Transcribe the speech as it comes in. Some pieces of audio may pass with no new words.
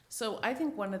So I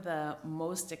think one of the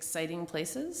most exciting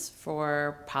places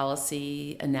for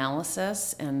policy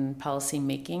analysis and policy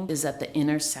making is at the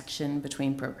intersection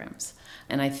between programs.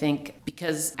 And I think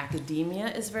because academia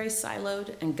is very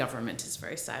siloed and government is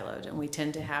very siloed, and we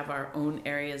tend to have our own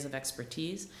areas of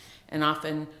expertise, and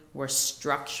often we're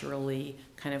structurally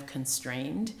kind of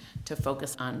constrained to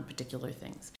focus on particular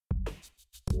things.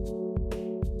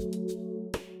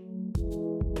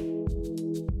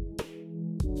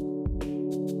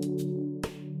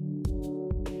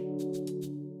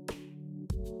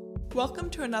 Welcome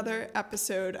to another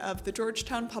episode of the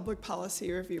Georgetown Public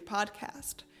Policy Review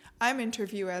podcast. I'm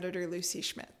interview editor Lucy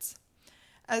Schmitz.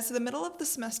 As the middle of the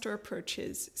semester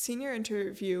approaches, senior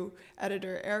interview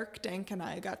editor Eric Denk and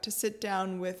I got to sit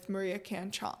down with Maria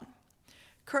Cancian.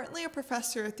 Currently a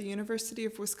professor at the University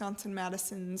of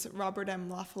Wisconsin-Madison's Robert M.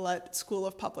 La Follette School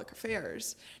of Public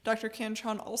Affairs, Dr.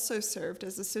 Cancian also served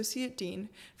as Associate Dean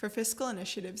for Fiscal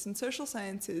Initiatives and Social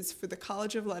Sciences for the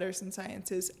College of Letters and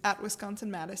Sciences at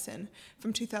Wisconsin-Madison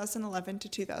from 2011 to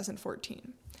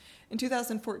 2014. In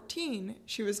 2014,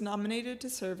 she was nominated to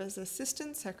serve as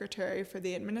Assistant Secretary for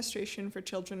the Administration for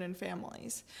Children and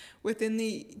Families within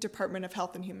the Department of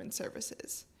Health and Human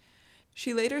Services.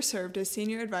 She later served as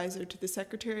Senior Advisor to the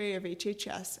Secretary of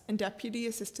HHS and Deputy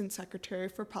Assistant Secretary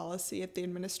for Policy at the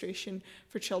Administration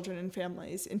for Children and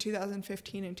Families in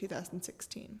 2015 and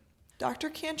 2016. Dr.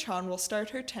 Cancian will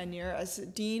start her tenure as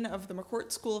Dean of the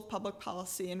McCourt School of Public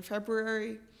Policy in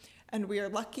February, and we are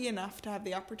lucky enough to have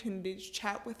the opportunity to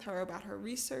chat with her about her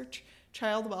research,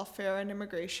 child welfare and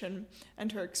immigration,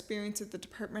 and her experience at the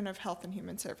Department of Health and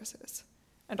Human Services.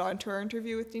 And on to our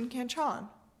interview with Dean Cancian.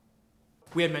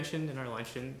 We had mentioned in our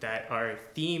luncheon that our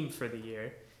theme for the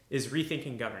year is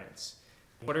rethinking governance.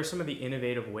 What are some of the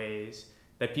innovative ways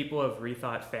that people have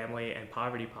rethought family and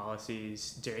poverty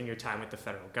policies during your time with the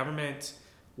federal government?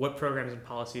 What programs and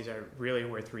policies are really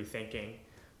worth rethinking?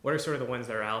 What are sort of the ones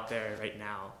that are out there right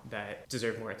now that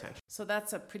deserve more attention? So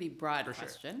that's a pretty broad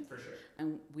question. For sure.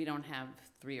 And we don't have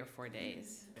 3 or 4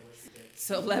 days.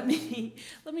 So let me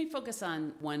focus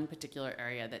on one particular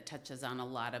area that touches on a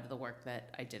lot of the work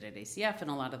that I did at ACF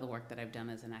and a lot of the work that I've done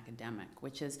as an academic,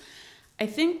 which is I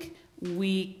think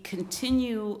we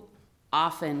continue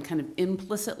often kind of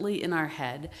implicitly in our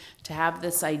head to have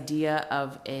this idea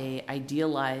of a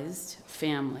idealized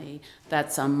family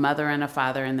that's a mother and a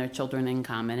father and their children in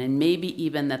common, and maybe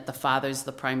even that the father's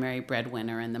the primary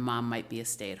breadwinner and the mom might be a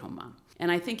stay-at-home mom.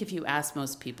 And I think if you ask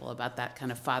most people about that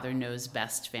kind of father knows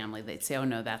best family, they'd say, oh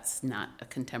no, that's not a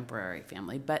contemporary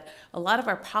family. But a lot of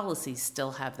our policies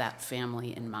still have that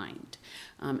family in mind.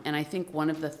 And I think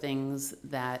one of the things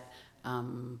that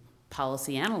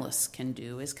policy analysts can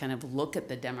do is kind of look at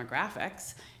the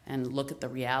demographics and look at the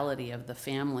reality of the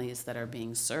families that are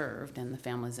being served and the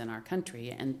families in our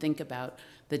country and think about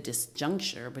the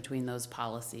disjuncture between those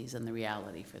policies and the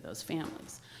reality for those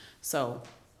families. So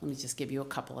let me just give you a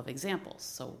couple of examples.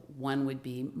 So one would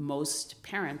be most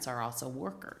parents are also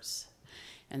workers.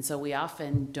 And so we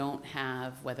often don't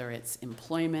have, whether it's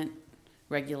employment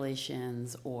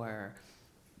regulations or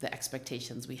the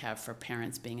expectations we have for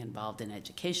parents being involved in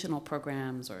educational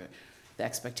programs or the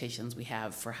expectations we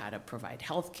have for how to provide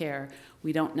health care,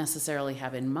 we don't necessarily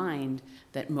have in mind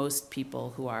that most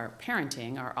people who are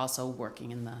parenting are also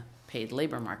working in the paid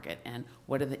labor market. And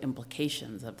what are the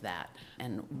implications of that?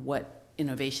 And what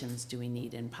innovations do we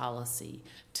need in policy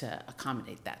to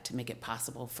accommodate that, to make it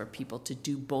possible for people to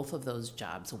do both of those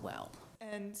jobs well?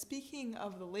 And speaking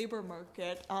of the labor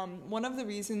market, one of the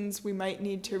reasons we might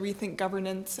need to rethink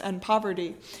governance and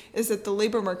poverty is that the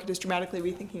labor market is dramatically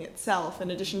rethinking itself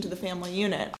in addition to the family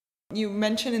unit. You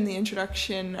mentioned in the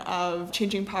introduction of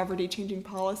changing poverty, changing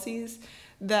policies,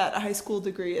 that a high school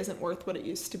degree isn't worth what it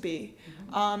used to be.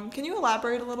 Mm-hmm. Can you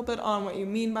elaborate a little bit on what you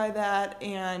mean by that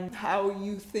and how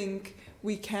you think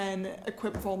we can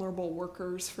equip vulnerable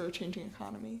workers for a changing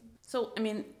economy? So,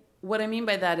 what I mean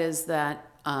by that is that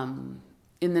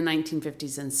in the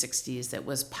 1950s and 60s, it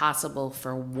was possible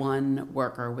for one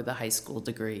worker with a high school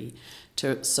degree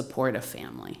to support a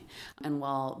family. And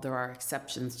while there are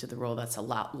exceptions to the rule, that's a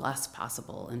lot less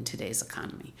possible in today's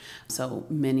economy. So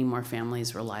many more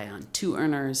families rely on 2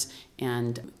 earners,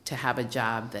 and to have a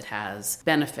job that has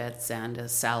benefits and a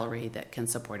salary that can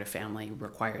support a family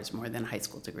requires more than a high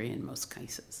school degree in most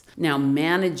cases. Now,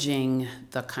 managing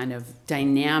the kind of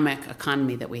dynamic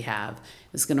economy that we have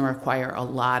is going to require a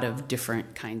lot of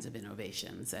different kinds of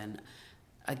innovations, and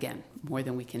again, more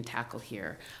than we can tackle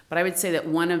here. But I would say that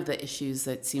one of the issues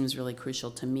that seems really crucial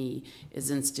to me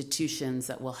is institutions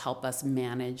that will help us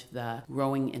manage the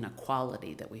growing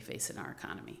inequality that we face in our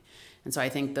economy. And so I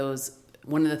think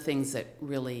one of the things that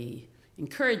really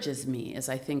encourages me is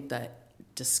I think that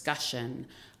discussion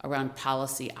around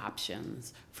policy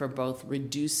options for both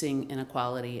reducing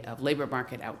inequality of labor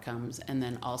market outcomes and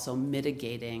then also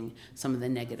mitigating some of the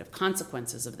negative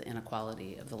consequences of the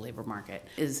inequality of the labor market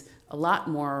is a lot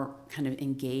more kind of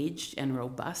engaged and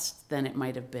robust than it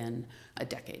might have been a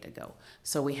decade ago.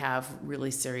 So we have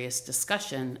really serious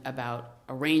discussion about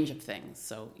a range of things.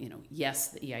 So, yes,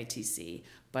 the EITC,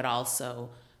 but also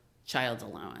child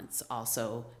allowance,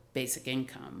 also basic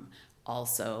income,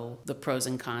 also the pros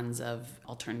and cons of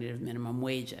alternative minimum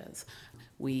wages.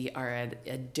 We are at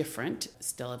a different,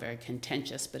 still a very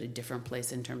contentious, but a different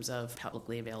place in terms of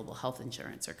publicly available health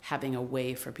insurance or having a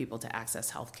way for people to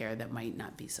access health care that might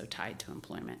not be so tied to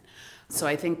employment. So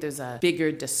I think there's a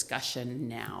bigger discussion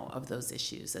now of those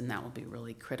issues, and that will be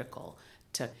really critical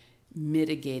to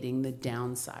mitigating the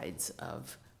downsides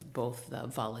of both the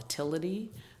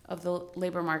volatility of the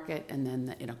labor market and then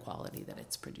the inequality that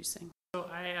it's producing. So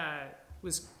I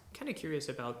was kind of curious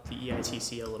about the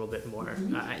EITC a little bit more.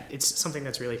 It's something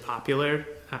that's really popular.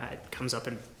 It comes up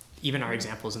in even our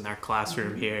examples in our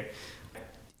classroom here.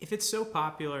 If it's so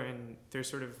popular and there's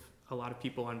sort of a lot of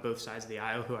people on both sides of the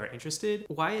aisle who are interested,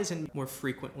 why isn't it more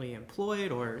frequently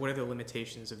employed, or what are the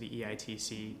limitations of the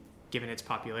EITC given its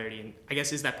popularity? And I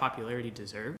guess, is that popularity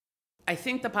deserved? I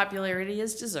think the popularity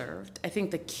is deserved. I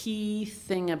think the key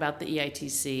thing about the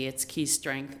EITC, its key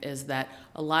strength, is that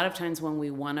a lot of times when we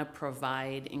want to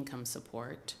provide income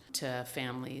support to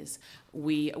families,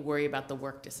 we worry about the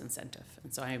work disincentive.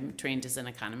 And so I'm trained as an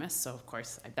economist, so of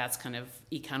course that's kind of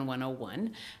Econ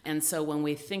 101. And so when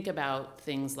we think about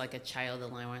things like a child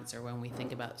allowance or when we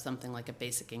think about something like a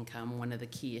basic income, one of the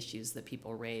key issues that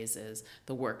people raise is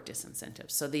the work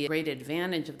disincentive. So the great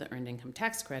advantage of the earned income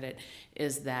tax credit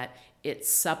is that it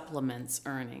supplements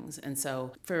earnings. And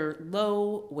so for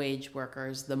low wage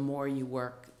workers, the more you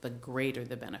work, the greater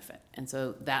the benefit. And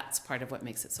so that's part of what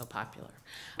makes it so popular.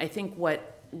 I think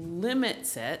what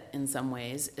limits it in some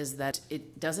ways is that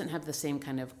it doesn't have the same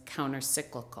kind of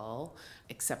counter-cyclical,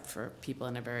 except for people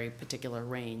in a very particular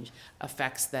range,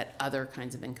 effects that other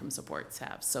kinds of income supports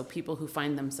have. So people who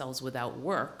find themselves without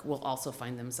work will also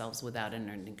find themselves without an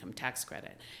earned income tax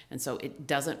credit. And so it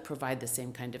doesn't provide the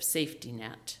same kind of safety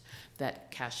net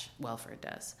that cash welfare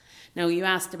does. Now, you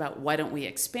asked about why don't we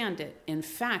expand it. In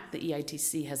fact, the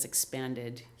EITC has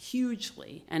expanded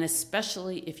hugely, and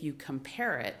especially if you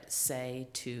compare it, say,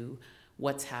 to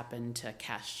what's happened to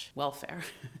cash welfare.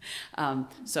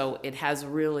 So it has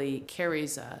really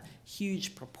carries a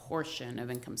huge proportion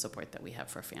of income support that we have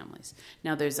for families.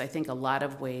 Now, there's, I think, a lot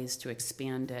of ways to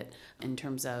expand it in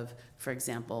terms of, for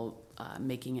example,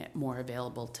 making it more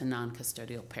available to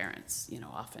non-custodial parents,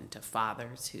 often to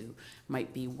fathers who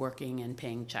might be working and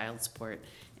paying child support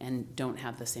and don't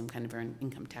have the same kind of earned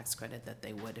income tax credit that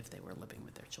they would if they were living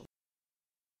with their children.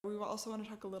 We also want to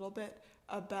talk a little bit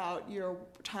about your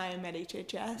time at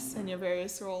HHS and your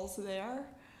various roles there.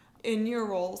 In your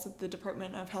roles at the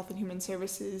Department of Health and Human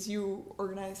Services, you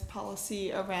organize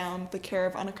policy around the care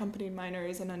of unaccompanied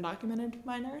minors and undocumented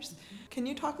minors. Can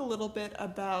you talk a little bit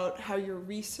about how your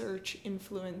research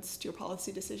influenced your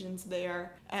policy decisions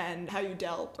there and how you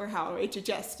dealt, or how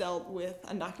HHS dealt with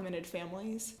undocumented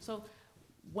families? So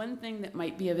one thing that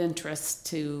might be of interest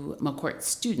to McCourt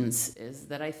students is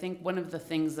that I think one of the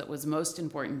things that was most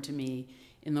important to me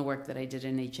in the work that I did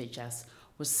in HHS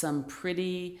was some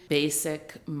pretty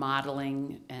basic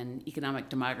modeling and economic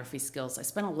demography skills. I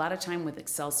spent a lot of time with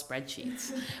Excel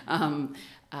spreadsheets,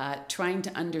 trying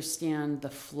to understand the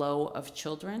flow of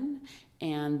children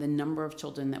and the number of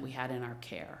children that we had in our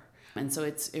care. And so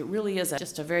it really is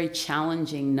just a very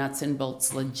challenging nuts and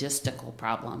bolts logistical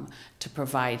problem to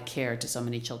provide care to so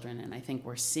many children. And I think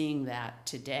we're seeing that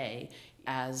today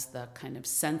as the kind of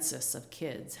census of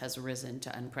kids has risen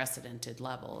to unprecedented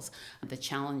levels, the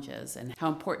challenges and how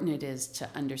important it is to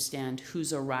understand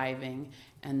who's arriving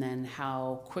and then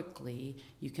how quickly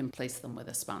you can place them with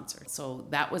a sponsor. So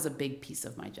that was a big piece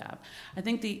of my job. I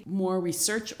think the more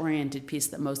research-oriented piece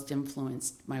that most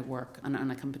influenced my work on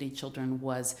unaccompanied children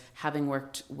was having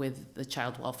worked with the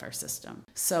child welfare system.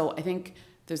 So I think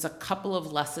there's a couple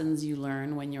of lessons you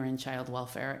learn when you're in child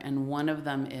welfare, and one of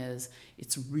them is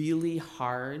it's really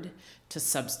hard to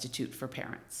substitute for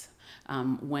parents.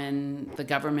 When the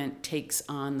government takes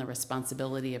on the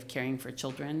responsibility of caring for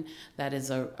children, that is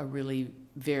a really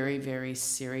very, very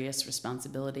serious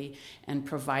responsibility, and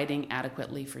providing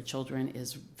adequately for children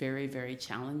is very, very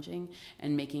challenging,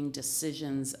 and making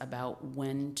decisions about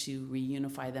when to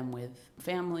reunify them with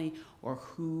family or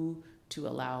who to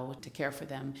allow to care for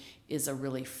them is a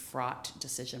really fraught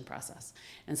decision process.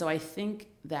 And so I think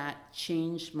that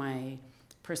changed my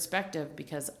perspective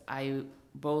because I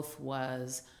both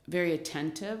was very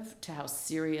attentive to how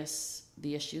serious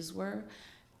the issues were,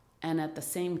 and at the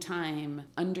same time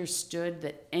understood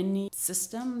that any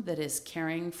system that is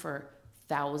caring for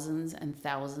thousands and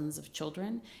thousands of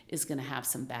children is going to have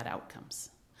some bad outcomes.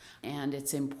 And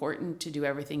it's important to do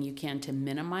everything you can to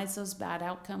minimize those bad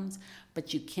outcomes,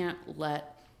 but you can't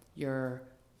let your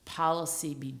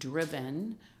policy be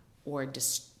driven or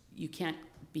you can't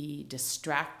be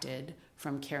distracted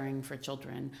from caring for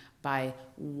children by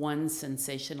one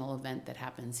sensational event that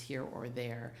happens here or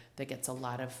there that gets a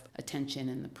lot of attention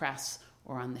in the press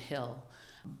or on the Hill.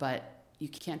 But you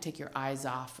can't take your eyes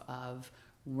off of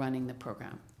running the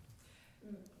program.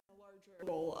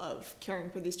 Role of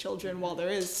caring for these children while there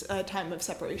is a time of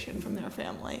separation from their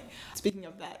family. Speaking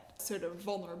of that sort of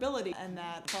vulnerability and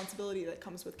that responsibility that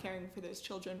comes with caring for those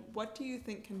children, what do you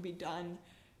think can be done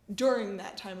during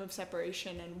that time of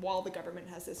separation and while the government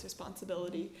has this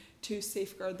responsibility to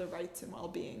safeguard the rights and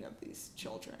well-being of these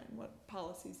children? What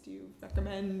policies do you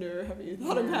recommend or have you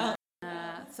thought about?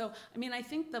 I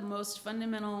think the most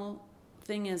fundamental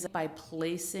thing is by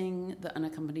placing the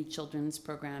Unaccompanied Children's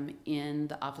Program in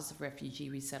the Office of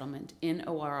Refugee Resettlement, in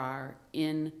ORR,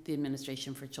 in the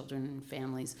Administration for Children and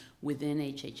Families within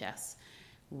HHS,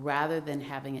 rather than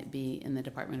having it be in the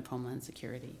Department of Homeland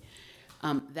Security.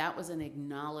 That was an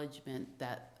acknowledgement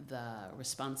that the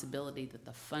responsibility, that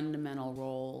the fundamental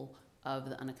role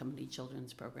of the Unaccompanied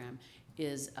Children's Program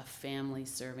is a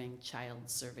family-serving,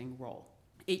 child-serving role.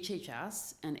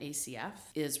 HHS and ACF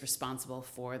is responsible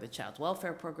for the child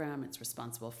welfare program, it's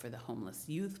responsible for the homeless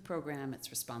youth program, it's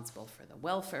responsible for the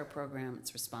welfare program,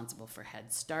 it's responsible for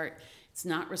Head Start. It's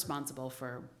not responsible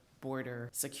for border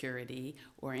security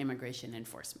or immigration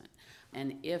enforcement.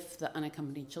 And if the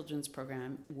Unaccompanied Children's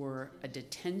Program were a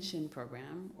detention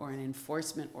program or an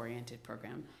enforcement-oriented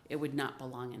program, it would not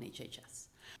belong in HHS.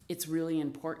 It's really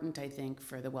important, I think,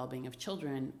 for the well-being of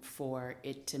children for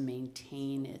it to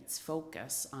maintain its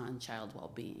focus on child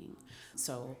well-being.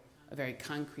 So a very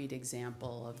concrete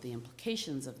example of the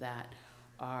implications of that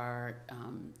are,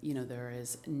 there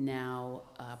is now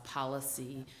a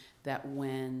policy that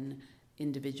when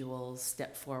individuals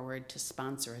step forward to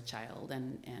sponsor a child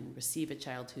and receive a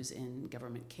child who's in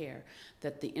government care,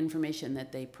 that the information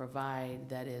that they provide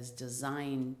that is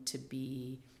designed to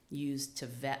be used to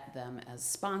vet them as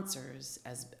sponsors,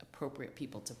 as appropriate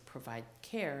people to provide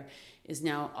care, is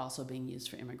now also being used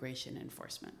for immigration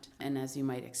enforcement. And as you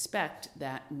might expect,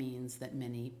 that means that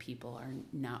many people are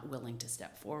not willing to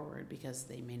step forward because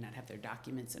they may not have their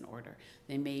documents in order.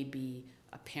 They may be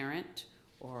a parent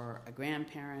or a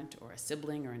grandparent or a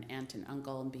sibling or an aunt and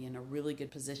uncle and be in a really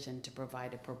good position to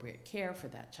provide appropriate care for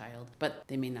that child, but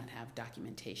they may not have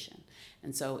documentation.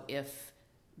 And so if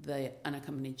the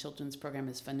Unaccompanied Children's Program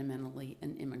is fundamentally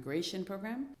an immigration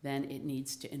program, then it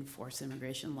needs to enforce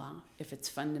immigration law. If it's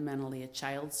fundamentally a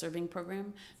child-serving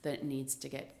program, then it needs to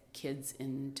get kids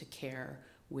into care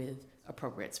with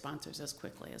appropriate sponsors as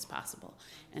quickly as possible.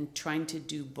 And trying to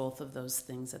do both of those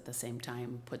things at the same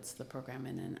time puts the program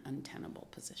in an untenable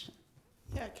position.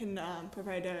 Yeah, it can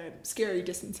provide a scary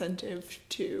disincentive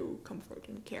to come forward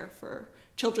and care for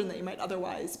children that you might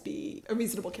otherwise be a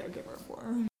reasonable caregiver for.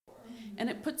 And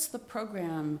it puts the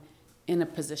program in a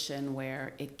position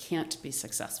where it can't be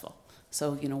successful.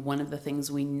 So, one of the things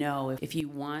we know, if you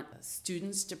want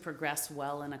students to progress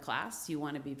well in a class, you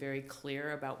want to be very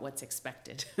clear about what's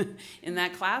expected in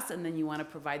that class, and then you want to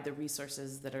provide the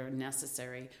resources that are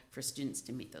necessary for students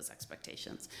to meet those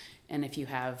expectations. And if you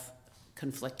have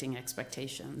conflicting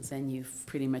expectations, then you've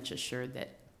pretty much assured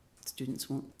that students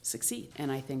won't succeed.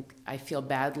 And I feel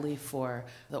badly for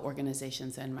the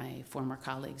organizations and my former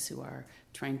colleagues who are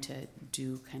trying to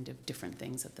do kind of different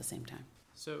things at the same time.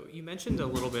 So you mentioned a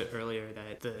little bit earlier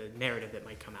that the narrative that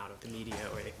might come out of the media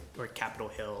or Capitol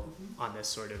Hill on this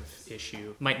sort of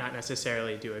issue might not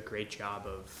necessarily do a great job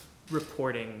of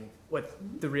reporting what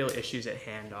the real issues at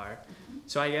hand are.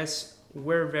 So I guess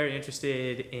we're very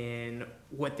interested in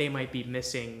what they might be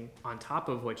missing on top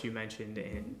of what you mentioned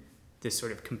in this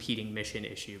sort of competing mission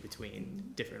issue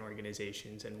between different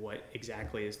organizations and what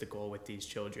exactly is the goal with these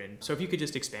children. So if you could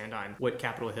just expand on what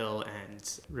Capitol Hill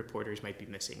and reporters might be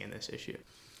missing in this issue.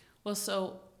 Well,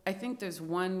 so I think there's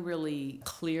one really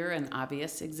clear and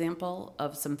obvious example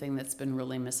of something that's been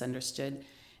really misunderstood.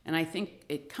 And I think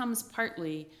it comes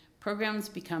partly, programs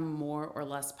become more or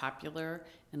less popular,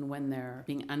 and when they're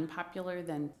being unpopular,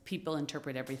 then people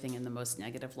interpret everything in the most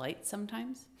negative light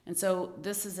sometimes. And so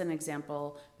this is an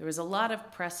example. There was a lot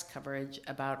of press coverage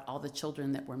about all the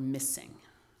children that were missing.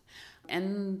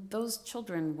 And those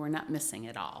children were not missing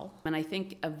at all. And I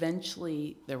think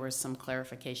eventually there were some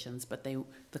clarifications, but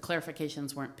the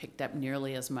clarifications weren't picked up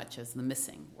nearly as much as the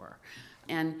missing were.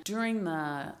 And during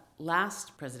the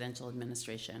last presidential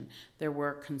administration, there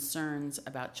were concerns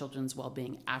about children's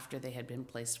well-being after they had been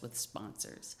placed with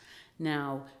sponsors.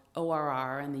 Now,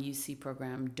 ORR and the UC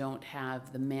program don't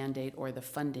have the mandate or the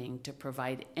funding to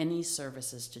provide any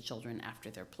services to children after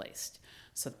they're placed.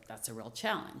 So that's a real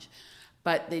challenge.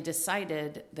 But they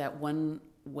decided that one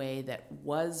way that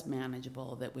was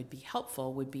manageable that would be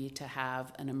helpful would be to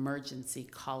have an emergency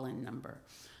call-in number.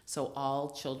 So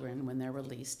all children, when they're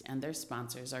released, and their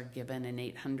sponsors are given an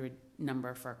 800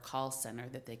 number for a call center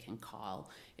that they can call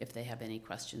if they have any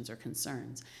questions or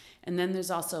concerns. And then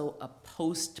there's also a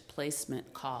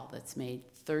post-placement call that's made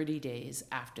 30 days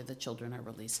after the children are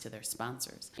released to their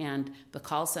sponsors. And the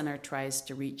call center tries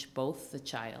to reach both the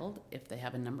child, if they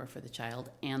have a number for the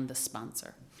child, and the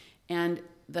sponsor. And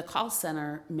the call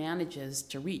center manages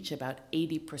to reach about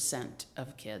 80%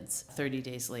 of kids 30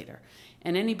 days later.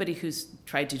 And anybody who's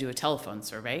tried to do a telephone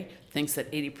survey thinks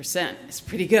that 80% is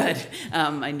pretty good.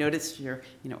 I noticed your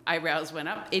eyebrows went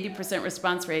up. 80%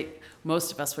 response rate,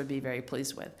 most of us would be very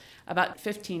pleased with. About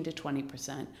 15 to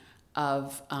 20%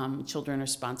 of children or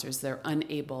sponsors they're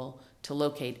unable to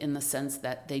locate in the sense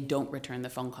that they don't return the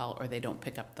phone call or they don't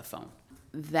pick up the phone.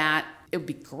 That it would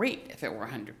be great if it were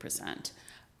 100%,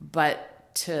 but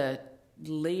to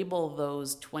label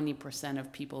those 20%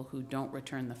 of people who don't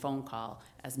return the phone call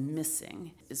as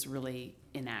missing is really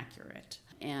inaccurate.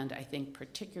 And I think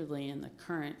particularly in the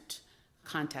current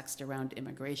context around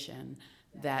immigration,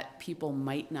 that people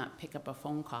might not pick up a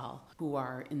phone call who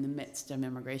are in the midst of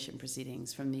immigration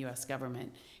proceedings from the U.S.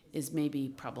 government is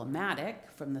maybe problematic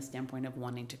from the standpoint of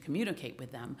wanting to communicate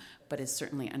with them, but is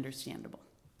certainly understandable.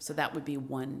 So that would be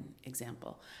one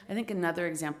example. I think another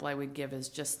example I would give is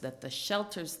just that the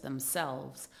shelters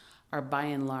themselves are by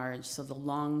and large, so the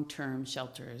long-term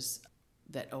shelters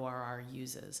that ORR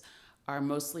uses are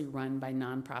mostly run by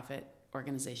nonprofit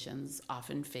organizations,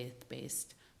 often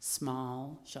faith-based,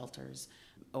 small shelters.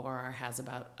 ORR has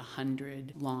about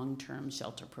 100 long-term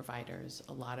shelter providers.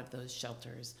 A lot of those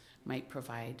shelters might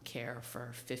provide care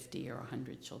for 50 or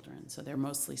 100 children, so they're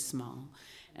mostly small.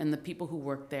 And the people who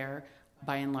work there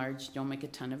by and large, don't make a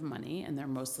ton of money, and they're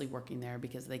mostly working there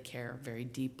because they care very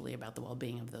deeply about the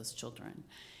well-being of those children.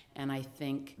 And I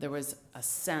think there was a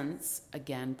sense,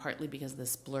 again, partly because of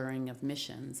this blurring of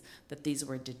missions, that these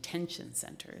were detention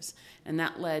centers. And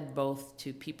that led both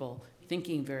to people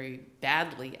thinking very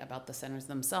badly about the centers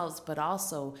themselves, but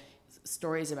also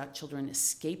stories about children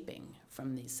escaping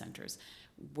from these centers,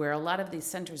 where a lot of these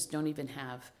centers don't even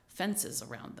have fences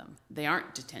around them. They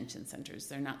aren't detention centers.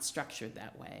 They're not structured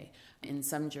that way. In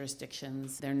some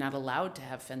jurisdictions, they're not allowed to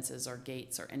have fences or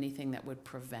gates or anything that would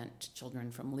prevent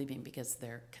children from leaving because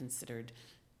they're considered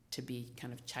to be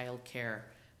kind of child care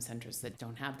centers that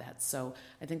don't have that. So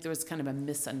I think there was kind of a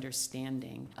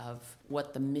misunderstanding of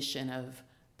what the mission of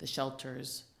the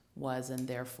shelters was, and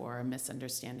therefore a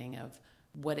misunderstanding of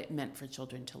what it meant for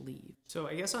children to leave. So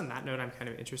I guess on that note, I'm kind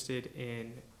of interested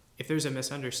in, if there's a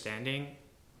misunderstanding,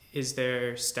 is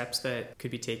there steps that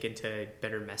could be taken to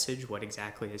better message what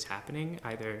exactly is happening,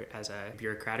 either as a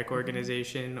bureaucratic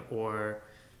organization or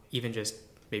even just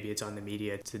maybe it's on the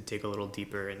media to dig a little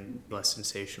deeper and less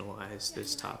sensationalize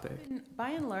this topic? By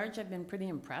and large, I've been pretty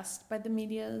impressed by the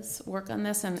media's work on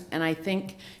this, and I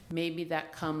think maybe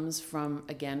that comes from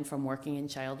working in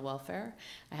child welfare.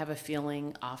 I have a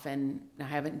feeling often, I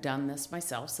haven't done this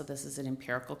myself, so this is an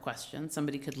empirical question.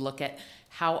 Somebody could look at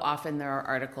how often there are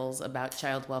articles about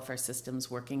child welfare systems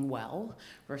working well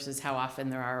versus how often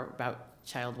there are about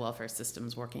child welfare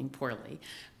systems working poorly.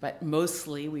 But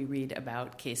mostly we read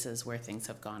about cases where things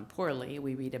have gone poorly.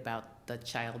 We read about the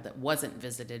child that wasn't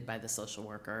visited by the social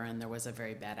worker and there was a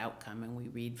very bad outcome, and we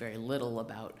read very little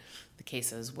about the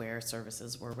cases where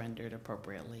services were rendered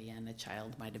appropriately and a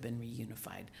child might have been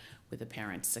reunified with a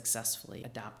parent successfully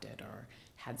adopted or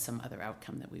had some other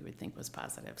outcome that we would think was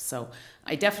positive. So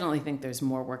I definitely think there's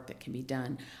more work that can be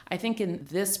done. I think in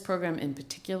this program in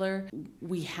particular,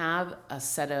 we have a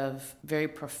set of very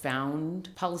profound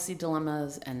policy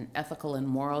dilemmas and ethical and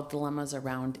moral dilemmas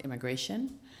around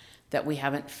immigration that we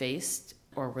haven't faced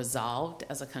or resolved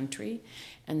as a country.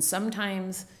 And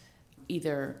sometimes,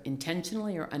 either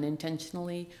intentionally or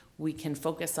unintentionally, we can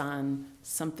focus on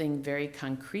something very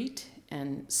concrete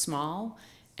and small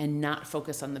and not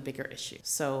focus on the bigger issue.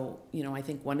 So, I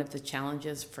think one of the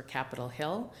challenges for Capitol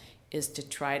Hill is to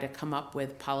try to come up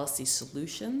with policy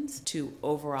solutions to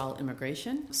overall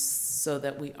immigration so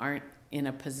that we aren't in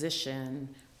a position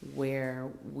where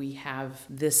we have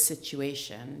this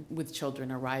situation with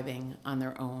children arriving on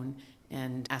their own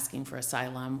and asking for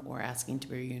asylum or asking to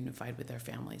be reunified with their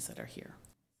families that are here.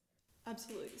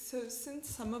 Absolutely. So since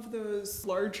some of those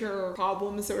larger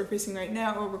problems that we're facing right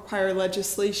now require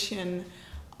legislation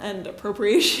and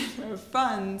appropriation of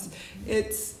funds,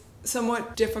 it's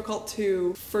somewhat difficult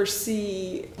to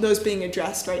foresee those being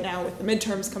addressed right now with the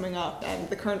midterms coming up and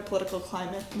the current political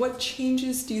climate. What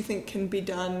changes do you think can be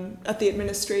done at the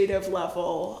administrative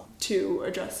level to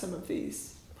address some of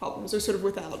these problems, or sort of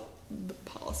without the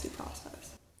policy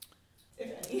process,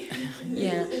 if any?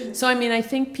 Yeah. So, I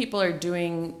think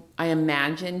I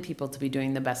imagine people to be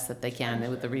doing the best that they can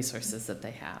with the resources that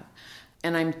they have.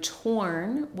 And I'm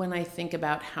torn when I think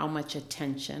about how much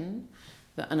attention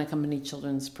the Unaccompanied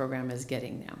Children's Program is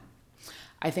getting now.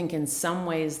 I think in some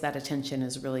ways that attention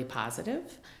is really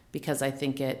positive because I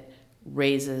think it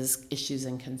raises issues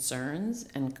and concerns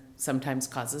and sometimes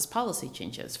causes policy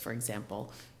changes. For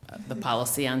example, the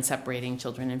policy on separating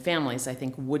children and families, I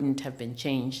think, wouldn't have been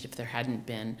changed if there hadn't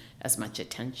been as much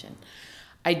attention.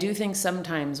 I do think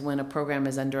sometimes when a program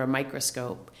is under a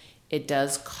microscope, it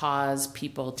does cause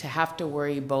people to have to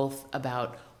worry both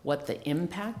about what the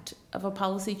impact of a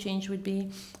policy change would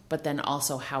be, but then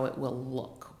also how it will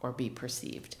look or be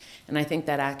perceived. And I think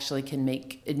that actually can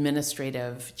make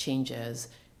administrative changes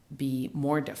be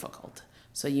more difficult.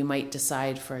 So you might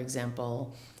decide, for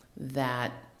example,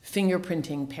 that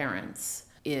fingerprinting parents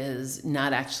is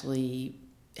not actually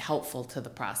helpful to the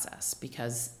process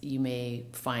because you may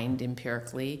find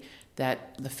empirically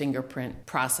that the fingerprint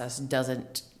process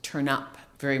doesn't turn up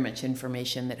very much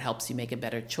information that helps you make a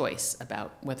better choice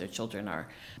about whether children are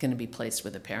going to be placed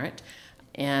with a parent.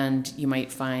 And you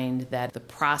might find that the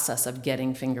process of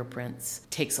getting fingerprints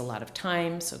takes a lot of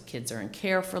time, so kids are in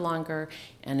care for longer,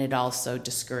 and it also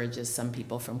discourages some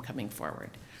people from coming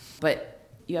forward. But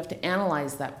you have to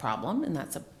analyze that problem, and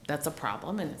that's a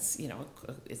problem, and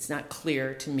it's not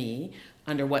clear to me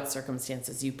under what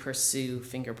circumstances you pursue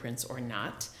fingerprints or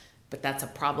not, but that's a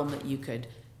problem that you could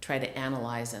try to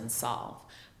analyze and solve.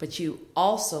 But you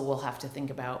also will have to think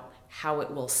about how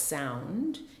it will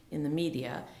sound in the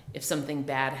media if something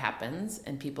bad happens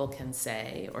and people can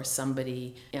say, or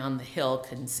somebody on the Hill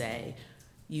can say,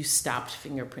 you stopped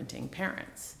fingerprinting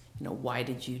parents. Why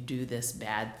did you do this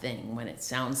bad thing when it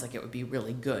sounds like it would be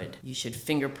really good? You should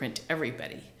fingerprint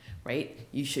everybody, right?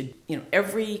 You should,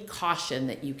 every caution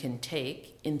that you can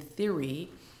take, in theory,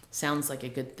 sounds like a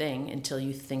good thing until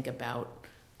you think about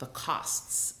the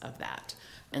costs of that.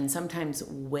 And sometimes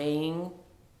weighing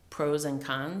pros and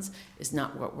cons is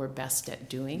not what we're best at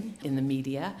doing in the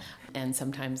media and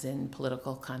sometimes in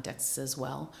political contexts as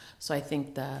well. So I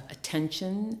think the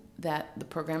attention that the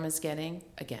program is getting,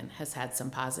 again, has had some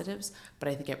positives, but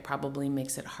I think it probably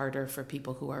makes it harder for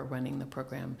people who are running the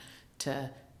program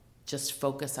to just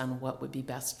focus on what would be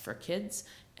best for kids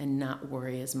and not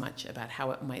worry as much about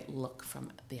how it might look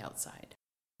from the outside.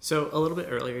 So a little bit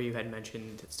earlier you had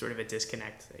mentioned sort of a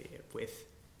disconnect with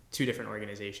two different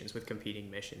organizations with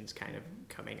competing missions kind of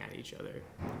coming at each other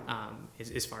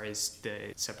as far as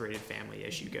the separated family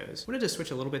issue goes. I wanted to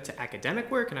switch a little bit to academic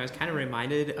work, and I was kind of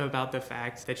reminded about the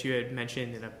fact that you had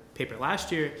mentioned in a paper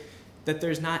last year that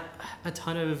there's not a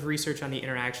ton of research on the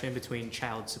interaction between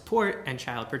child support and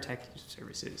child protective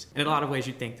services. And in a lot of ways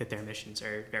you'd think that their missions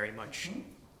are very much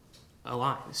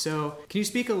aligned. So can you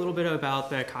speak a little bit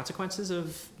about the consequences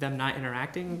of them not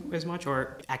interacting as much,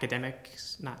 or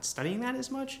academics not studying that as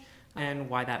much, and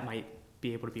why that might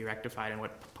be able to be rectified and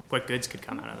what goods could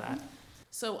come out of that?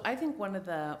 So I think one of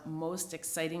the most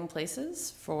exciting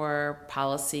places for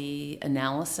policy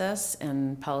analysis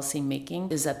and policy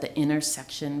making is at the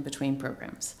intersection between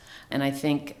programs. And I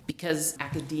think because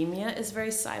academia is very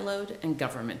siloed and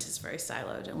government is very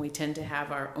siloed, and we tend to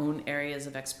have our own areas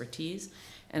of expertise,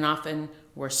 and often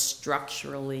we're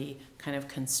structurally kind of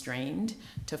constrained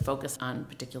to focus on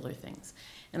particular things.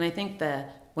 And I think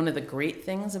one of the great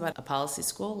things about a policy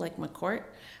school like McCourt,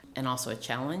 and also a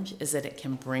challenge, is that it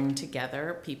can bring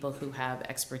together people who have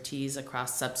expertise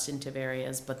across substantive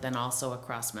areas, but then also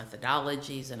across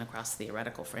methodologies and across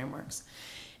theoretical frameworks.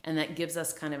 And that gives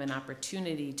us kind of an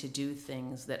opportunity to do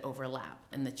things that overlap.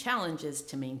 And the challenge is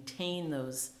to maintain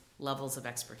those levels of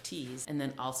expertise and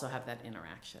then also have that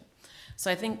interaction. So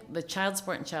I think the child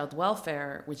support and child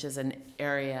welfare, which is an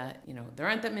area, there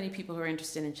aren't that many people who are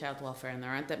interested in child welfare, and there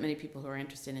aren't that many people who are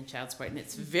interested in child support, and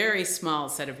it's a very small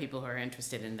set of people who are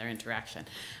interested in their interaction.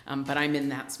 But I'm in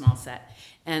that small set.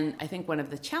 And I think one of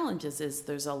the challenges is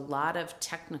there's a lot of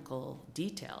technical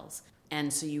details,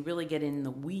 and so you really get in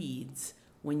the weeds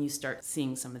when you start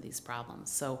seeing some of these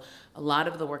problems. So a lot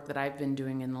of the work that I've been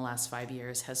doing in the last 5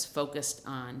 years has focused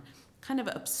on kind of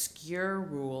obscure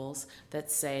rules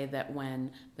that say that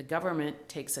when the government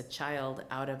takes a child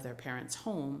out of their parents'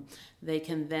 home, they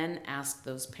can then ask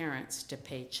those parents to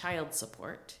pay child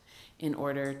support in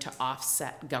order to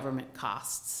offset government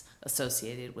costs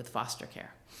associated with foster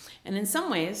care. And in some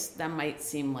ways, that might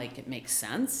seem like it makes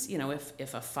sense. You know,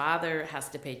 if a father has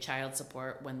to pay child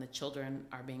support when the children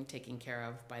are being taken care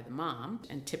of by the mom,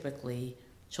 and typically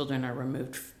children are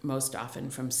removed most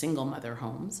often from single mother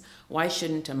homes, why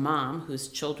shouldn't a mom whose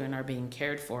children are being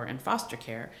cared for in foster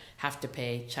care have to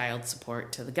pay child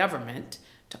support to the government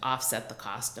to offset the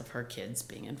cost of her kids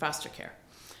being in foster care?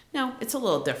 Now, it's a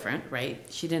little different, right?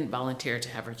 She didn't volunteer to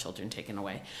have her children taken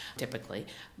away, typically,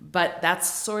 but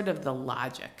that's sort of the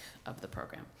logic of the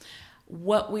program.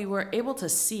 What we were able to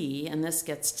see, and this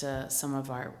gets to some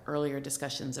of our earlier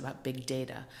discussions about big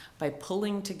data, by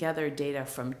pulling together data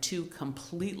from two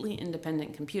completely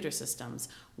independent computer systems,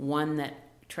 one that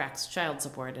tracks child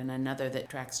support and another that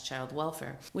tracks child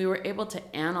welfare, we were able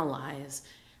to analyze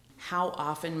how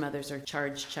often mothers are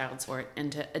charged child support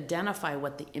and to identify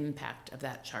what the impact of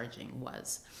that charging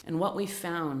was. And what we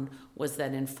found was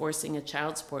that enforcing a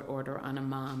child support order on a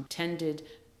mom tended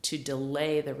to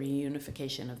delay the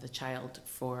reunification of the child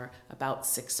for about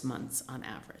 6 months on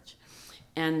average.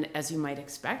 And as you might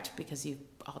expect, because you've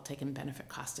all taken benefit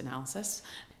cost analysis,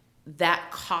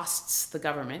 that costs the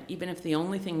government, even if the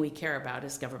only thing we care about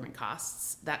is government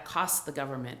costs, that costs the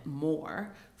government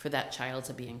more for that child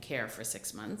to be in care for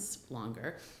 6 months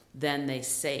longer than they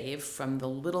save from the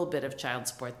little bit of child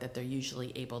support that they're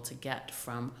usually able to get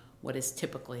from what is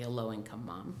typically a low-income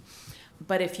mom.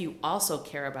 But if you also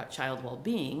care about child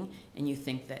well-being and you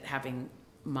think that having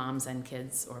moms and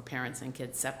kids or parents and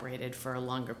kids separated for a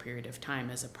longer period of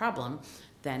time is a problem,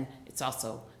 then it's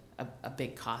also a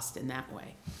big cost in that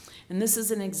way. And this is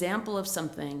an example of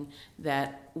something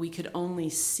that we could only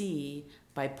see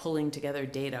by pulling together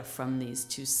data from these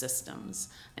two systems.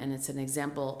 And it's an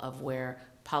example of where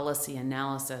policy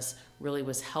analysis really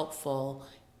was helpful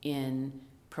in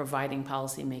providing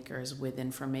policymakers with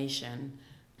information.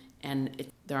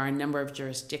 And there are a number of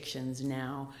jurisdictions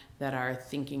now that are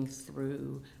thinking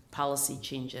through policy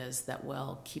changes that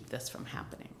will keep this from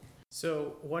happening.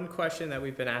 So one question that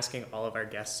we've been asking all of our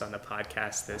guests on the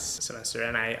podcast this semester,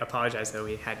 and I apologize that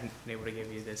we hadn't been able to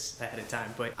give you this ahead of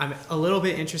time, but I'm a little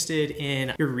bit interested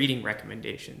in your reading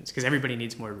recommendations because everybody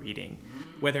needs more reading.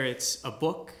 Whether it's a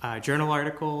book, a journal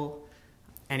article,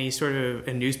 any sort of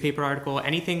a newspaper article,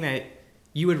 anything that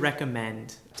you would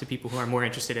recommend to people who are more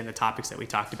interested in the topics that we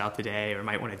talked about today or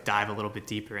might want to dive a little bit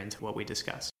deeper into what we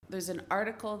discussed. There's an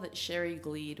article that Sherry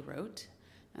Gleed wrote,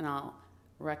 and I'll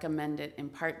recommend it in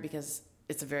part because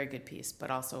it's a very good piece, but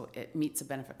also it meets a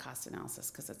benefit cost analysis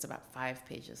because it's about 5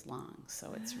 pages long.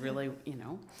 So it's really,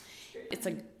 it's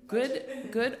a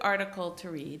good article to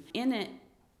read. In it,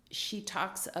 she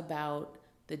talks about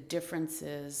the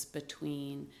differences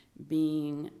between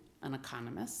being an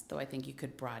economist, though I think you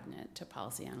could broaden it to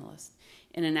policy analyst,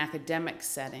 in an academic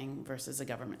setting versus a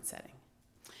government setting.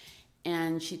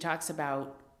 And she talks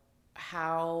about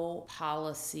how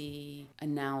policy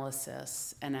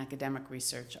analysis and academic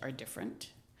research are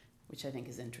different, which I think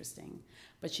is interesting.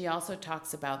 But she also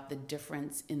talks about the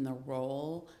difference in the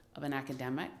role of an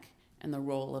academic and the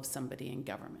role of somebody in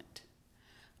government.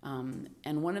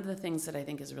 And one of the things that I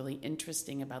think is really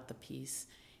interesting about the piece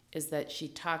is that she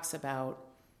talks about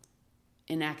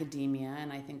in academia,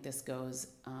 and I think this goes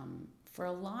for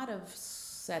a lot of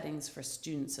settings for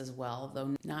students as well,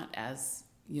 though not as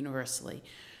universally,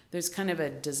 there's kind of a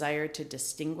desire to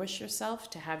distinguish yourself,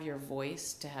 to have your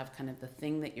voice, to have kind of the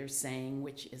thing that you're saying,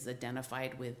 which is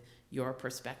identified with your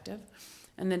perspective.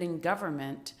 And then in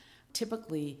government,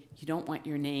 typically you don't want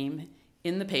your name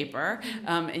in the paper,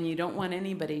 and you don't want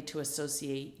anybody to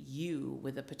associate you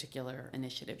with a particular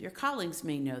initiative. Your colleagues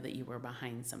may know that you were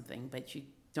behind something, but you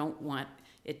don't want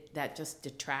it, that just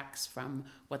detracts from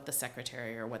what the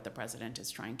secretary or what the president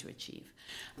is trying to achieve.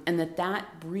 And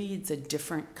that breeds a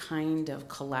different kind of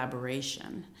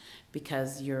collaboration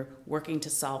because you're working to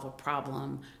solve a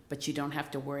problem, but you don't have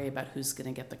to worry about who's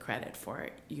going to get the credit for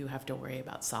it. You have to worry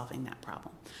about solving that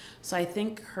problem. So I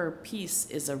think her piece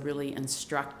is a really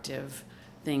instructive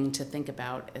thing to think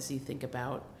about as you think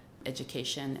about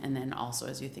education and then also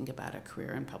as you think about a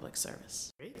career in public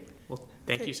service. Great. Well,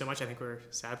 thank you so much. I think we're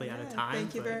sadly out of time.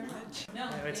 Thank you very much. No,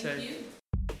 thank you.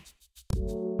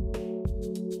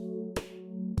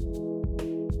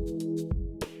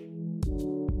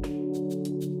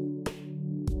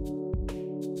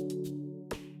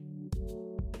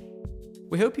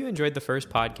 We hope you enjoyed the first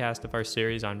podcast of our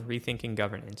series on Rethinking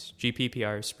Governance,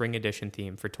 GPPR's Spring Edition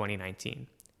theme for 2019.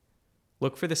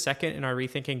 Look for the second in our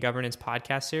Rethinking Governance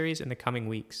podcast series in the coming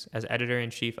weeks, as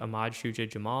Editor-in-Chief Ahmad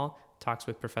Shuja Jamal talks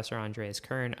with Professor Andreas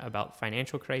Kern about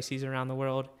financial crises around the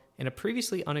world and a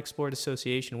previously unexplored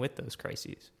association with those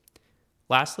crises.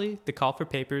 Lastly, the call for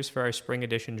papers for our Spring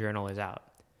Edition journal is out.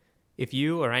 If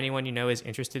you or anyone you know is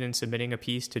interested in submitting a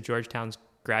piece to Georgetown's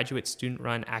graduate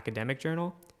student-run academic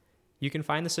journal, you can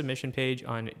find the submission page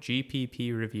on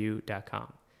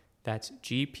gppreview.com. That's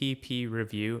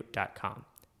gppreview.com.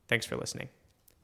 Thanks for listening.